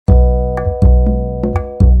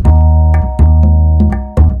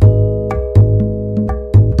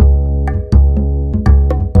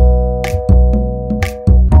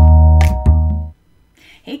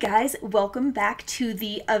guys, welcome back to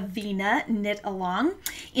the Avena Knit Along.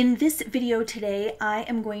 In this video today, I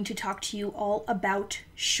am going to talk to you all about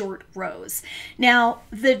short rows. Now,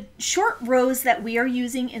 the short rows that we are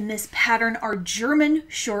using in this pattern are German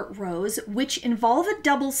short rows, which involve a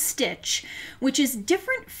double stitch, which is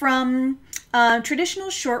different from traditional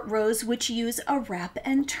short rows, which use a wrap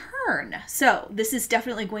and turn. So this is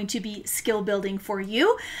definitely going to be skill building for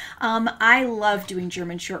you. I love doing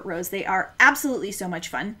German short rows. They are absolutely so much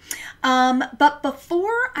fun. But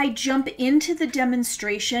before I jump into the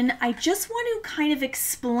demonstration, I just want to kind of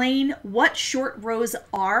explain what short rows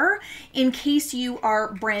are in case you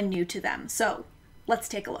are brand new to them. So let's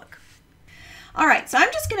take a look. All right, so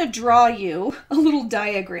I'm just going to draw you a little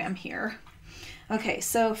diagram here. Okay,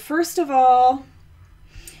 so first of all,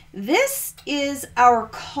 this is our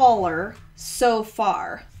collar so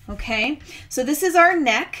far, okay? So this is our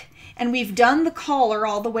neck, and we've done the collar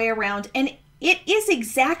all the way around, and it is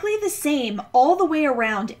exactly the same all the way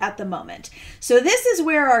around at the moment. So this is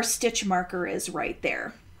where our stitch marker is right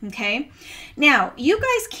there, okay? Now, you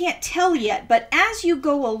guys can't tell yet, but as you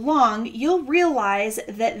go along, you'll realize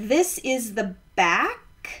that this is the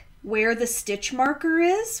back where the stitch marker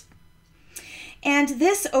is. And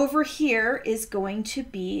this over here is going to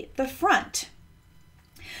be the front.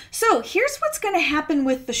 So here's what's going to happen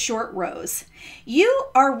with the short rows. You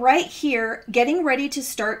are right here getting ready to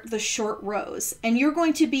start the short rows, and you're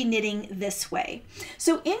going to be knitting this way.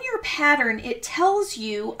 So in your pattern, it tells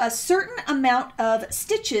you a certain amount of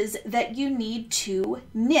stitches that you need to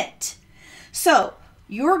knit. So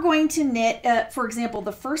you're going to knit, for example,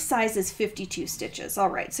 the first size is 52 stitches. All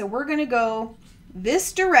right, so we're going to go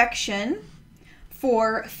this direction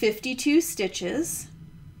for 52 stitches,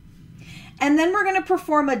 and then we're going to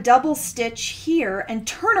perform a double stitch here and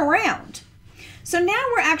turn around. So now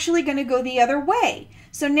we're actually going to go the other way.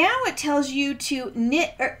 So now it tells you to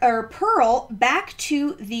knit or purl back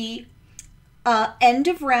to the end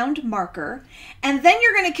of round marker, and then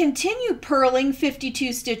you're going to continue purling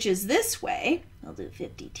 52 stitches this way. I'll do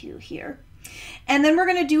 52 here, and then we're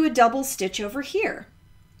going to do a double stitch over here.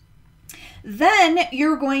 Then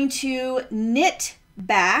you're going to knit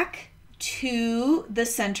back to the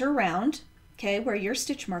center round, okay, where your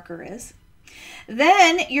stitch marker is.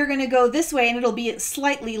 Then you're going to go this way, and it'll be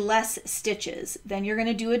slightly less stitches. Then you're going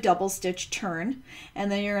to do a double stitch turn,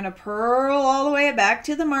 and then you're going to purl all the way back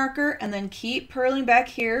to the marker, and then keep purling back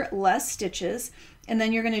here, less stitches, and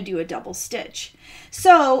then you're going to do a double stitch.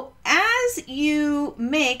 So as you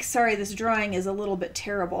make, sorry, this drawing is a little bit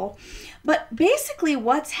terrible, but basically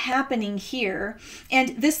what's happening here, and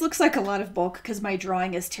this looks like a lot of bulk because my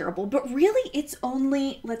drawing is terrible, but really it's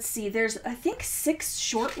only, let's see, there's I think 6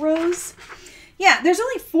 short rows. Yeah, there's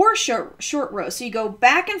only 4 short rows. So you go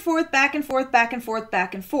back and forth, back and forth, back and forth,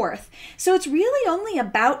 back and forth. So it's really only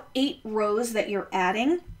about 8 rows that you're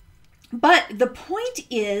adding. But the point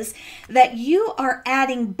is that you are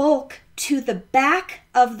adding bulk to the back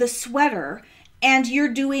of the sweater, and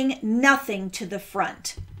you're doing nothing to the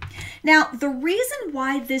front. Now, the reason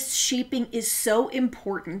why this shaping is so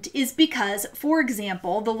important is because, for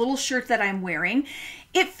example, the little shirt that I'm wearing,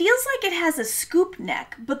 it feels like it has a scoop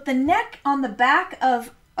neck, but the neck on the back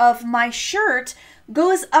of my shirt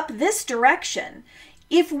goes up this direction.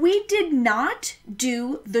 If we did not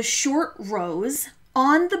do the short rows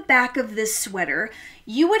on the back of this sweater,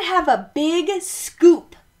 you would have a big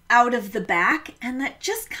scoop out of the back, and that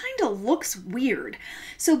just kind of looks weird.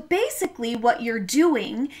 So basically what you're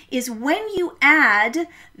doing is when you add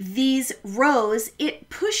these rows, it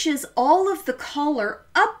pushes all of the collar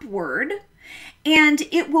upward, and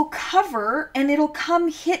it will cover, and it'll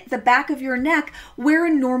come hit the back of your neck where a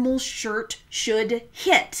normal shirt should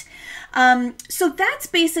hit. So that's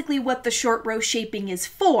basically what the short row shaping is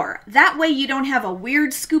for. That way you don't have a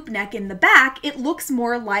weird scoop neck in the back. It looks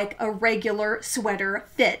more like a regular sweater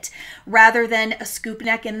fit rather than a scoop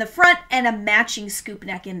neck in the front and a matching scoop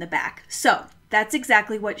neck in the back. So that's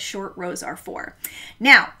exactly what short rows are for.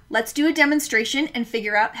 Now, let's do a demonstration and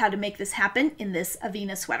figure out how to make this happen in this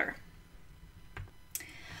Avena sweater.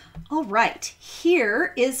 All right,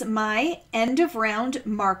 here is my end of round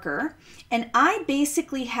marker, and I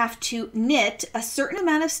basically have to knit a certain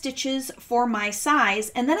amount of stitches for my size,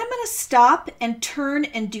 and then I'm going to stop and turn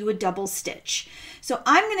and do a double stitch. So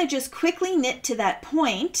I'm going to just quickly knit to that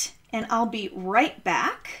point, and I'll be right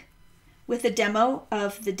back with a demo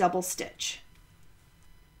of the double stitch.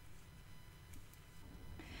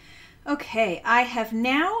 Okay, I have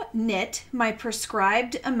now knit my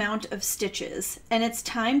prescribed amount of stitches, and it's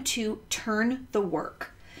time to turn the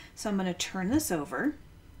work. So I'm going to turn this over.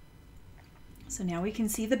 So now we can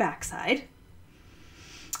see the back side.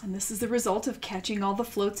 And this is the result of catching all the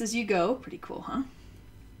floats as you go. Pretty cool, huh?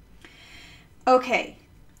 Okay,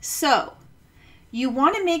 so you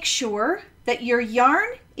want to make sure that your yarn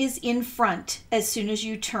is in front as soon as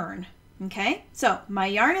you turn. Okay, so my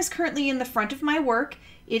yarn is currently in the front of my work.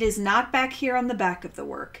 It is not back here on the back of the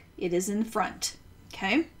work. It is in front.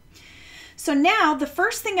 Okay, so now the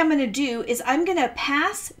first thing I'm going to do is I'm going to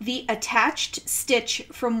pass the attached stitch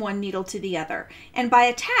from one needle to the other. And by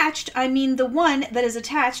attached, I mean the one that is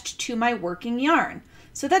attached to my working yarn.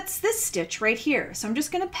 So that's this stitch right here. So I'm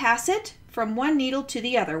just going to pass it from one needle to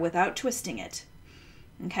the other without twisting it.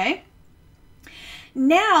 Okay.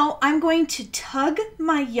 Now I'm going to tug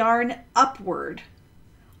my yarn upward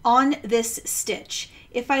on this stitch.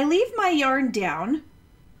 If I leave my yarn down,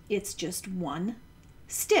 it's just one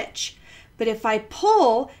stitch. But if I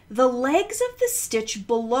pull, the legs of the stitch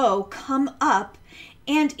below come up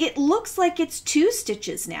and it looks like it's 2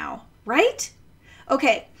 stitches now, right?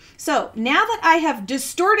 Okay, so now that I have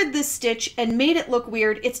distorted this stitch and made it look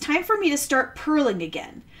weird, it's time for me to start purling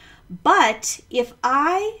again. But if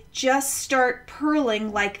I just start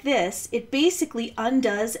purling like this, it basically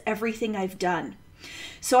undoes everything I've done.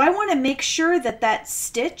 So I want to make sure that that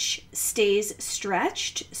stitch stays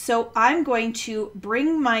stretched. So I'm going to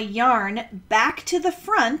bring my yarn back to the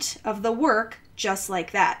front of the work just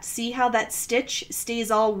like that. See how that stitch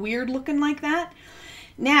stays all weird looking like that?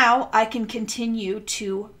 Now I can continue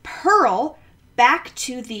to purl back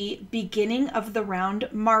to the beginning of the round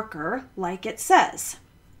marker like it says.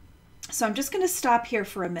 So I'm just going to stop here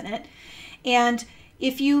for a minute. And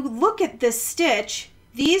if you look at this stitch,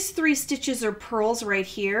 these 3 stitches are purls right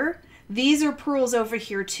here. These are purls over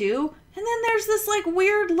here too. And then there's this like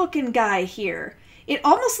weird looking guy here. It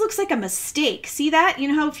almost looks like a mistake. See that? You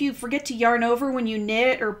know how if you forget to yarn over when you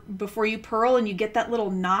knit or before you purl and you get that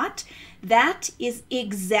little knot? That is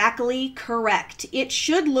exactly correct. It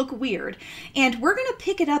should look weird. And we're going to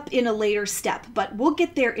pick it up in a later step, but we'll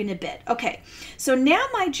get there in a bit. Okay, so now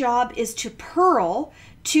my job is to purl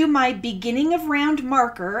to my beginning of round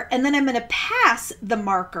marker, and then I'm going to pass the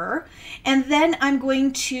marker, and then I'm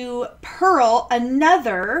going to purl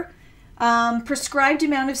another prescribed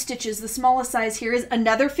amount of stitches. The smallest size here is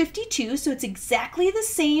another 52, so it's exactly the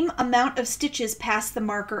same amount of stitches past the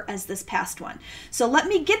marker as this past one. So let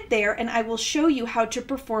me get there and I will show you how to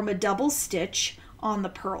perform a double stitch on the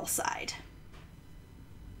purl side.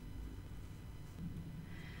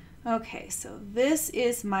 Okay, so this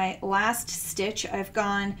is my last stitch. I've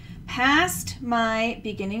gone past my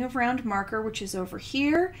beginning of round marker, which is over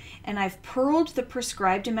here, and I've purled the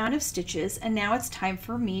prescribed amount of stitches, and now it's time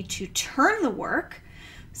for me to turn the work.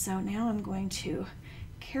 So now I'm going to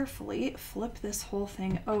carefully flip this whole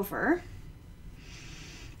thing over.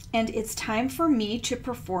 And it's time for me to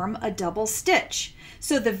perform a double stitch.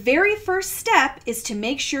 So the very first step is to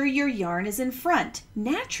make sure your yarn is in front.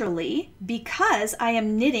 Naturally, because I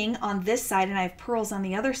am knitting on this side and I have purls on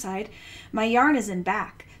the other side, my yarn is in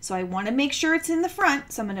back. So I want to make sure it's in the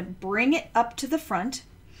front, so I'm going to bring it up to the front.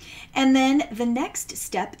 And then the next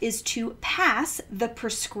step is to pass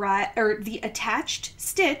the attached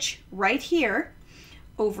stitch right here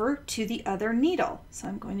over to the other needle. So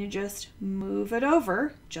I'm going to just move it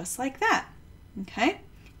over just like that. Okay,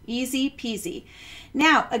 easy peasy.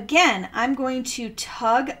 Now again, I'm going to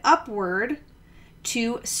tug upward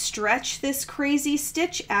to stretch this crazy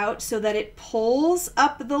stitch out so that it pulls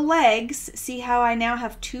up the legs. See how I now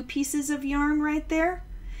have 2 pieces of yarn right there?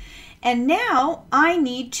 And now I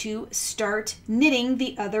need to start knitting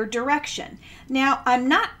the other direction. Now I'm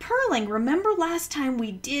not purling. Remember last time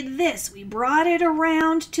we did this. We brought it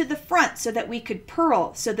around to the front so that we could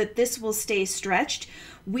purl so that this will stay stretched.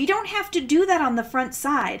 We don't have to do that on the front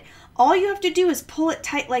side. All you have to do is pull it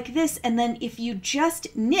tight like this, and then if you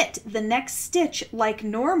just knit the next stitch like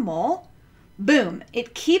normal, boom,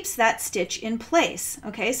 it keeps that stitch in place.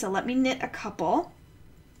 Okay, so let me knit a couple.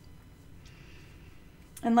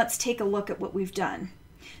 And let's take a look at what we've done.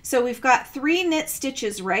 So we've got 3 knit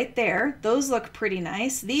stitches right there. Those look pretty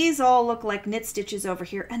nice. These all look like knit stitches over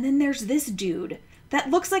here. And then there's this dude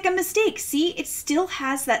that looks like a mistake. See, it still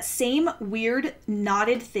has that same weird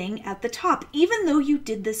knotted thing at the top, even though you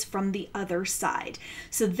did this from the other side.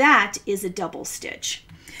 So that is a double stitch.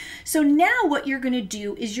 So now what you're going to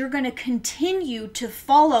do is you're going to continue to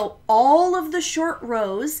follow all of the short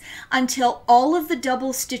rows until all of the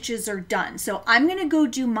double stitches are done. So I'm going to go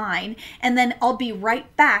do mine, and then I'll be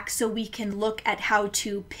right back so we can look at how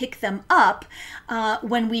to pick them up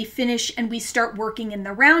when we finish and we start working in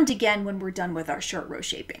the round again when we're done with our short row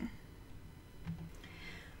shaping.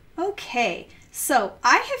 Okay, so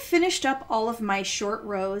I have finished up all of my short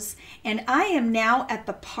rows, and I am now at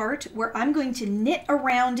the part where I'm going to knit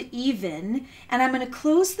around even, and I'm going to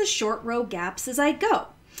close the short row gaps as I go.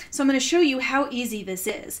 So I'm going to show you how easy this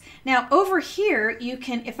is. Now over here, you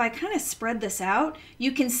can, if I kind of spread this out,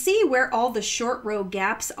 you can see where all the short row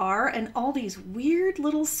gaps are and all these weird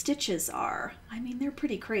little stitches are. I mean, they're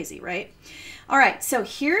pretty crazy, right? All right, so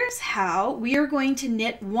here's how we are going to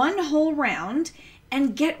knit one whole round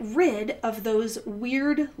and get rid of those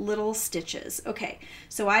weird little stitches. Okay,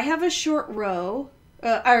 so I have a short row,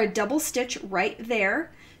 or a double stitch right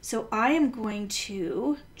there. So I am going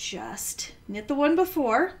to just knit the one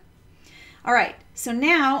before. All right, so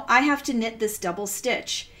now I have to knit this double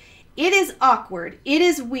stitch. It is awkward, it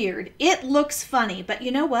is weird, it looks funny, but you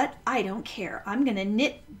know what? I don't care. I'm gonna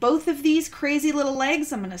knit both of these crazy little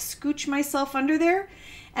legs. I'm gonna scooch myself under there,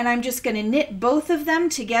 and I'm just gonna knit both of them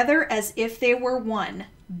together as if they were one.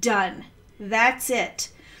 Done. That's it.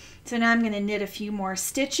 So now I'm gonna knit a few more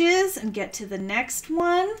stitches and get to the next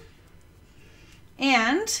one.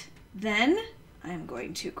 And then I'm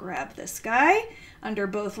going to grab this guy under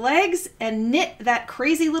both legs and knit that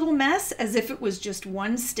crazy little mess as if it was just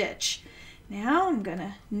one stitch. Now I'm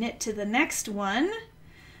gonna knit to the next one.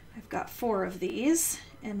 I've got 4 of these,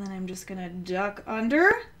 and then I'm just gonna duck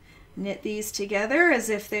under, knit these together as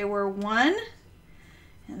if they were one,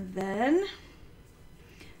 and then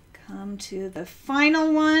come to the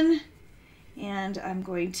final one, and I'm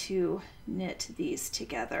going to knit these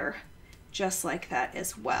together just like that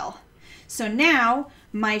as well. So now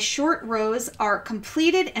my short rows are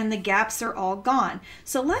completed and the gaps are all gone.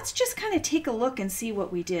 So let's just kind of take a look and see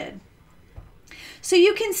what we did. So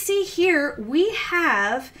you can see here we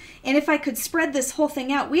have, and if I could spread this whole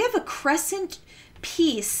thing out, we have a crescent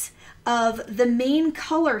piece of the main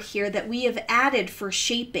color here that we have added for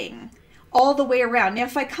shaping all the way around. Now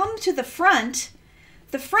if I come to the front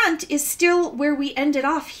is still where we ended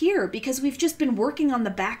off here because we've just been working on the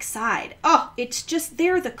back side. Oh, it's just,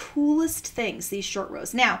 they're the coolest things, these short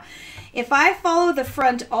rows. Now, if I follow the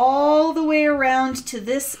front all the way around to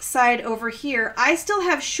this side over here, I still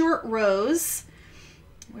have short rows,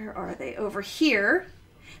 where are they, over here,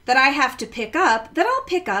 that I have to pick up, that I'll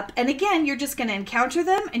pick up, and again, you're just gonna encounter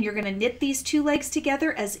them and you're gonna knit these 2 legs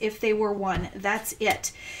together as if they were one. That's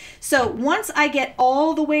it. So once I get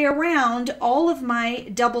all the way around, all of my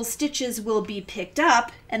double stitches will be picked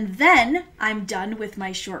up, and then I'm done with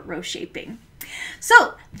my short row shaping.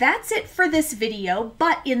 So that's it for this video,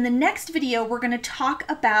 but in the next video, we're going to talk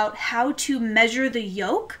about how to measure the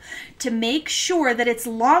yoke to make sure that it's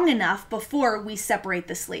long enough before we separate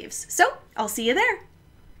the sleeves. So I'll see you there.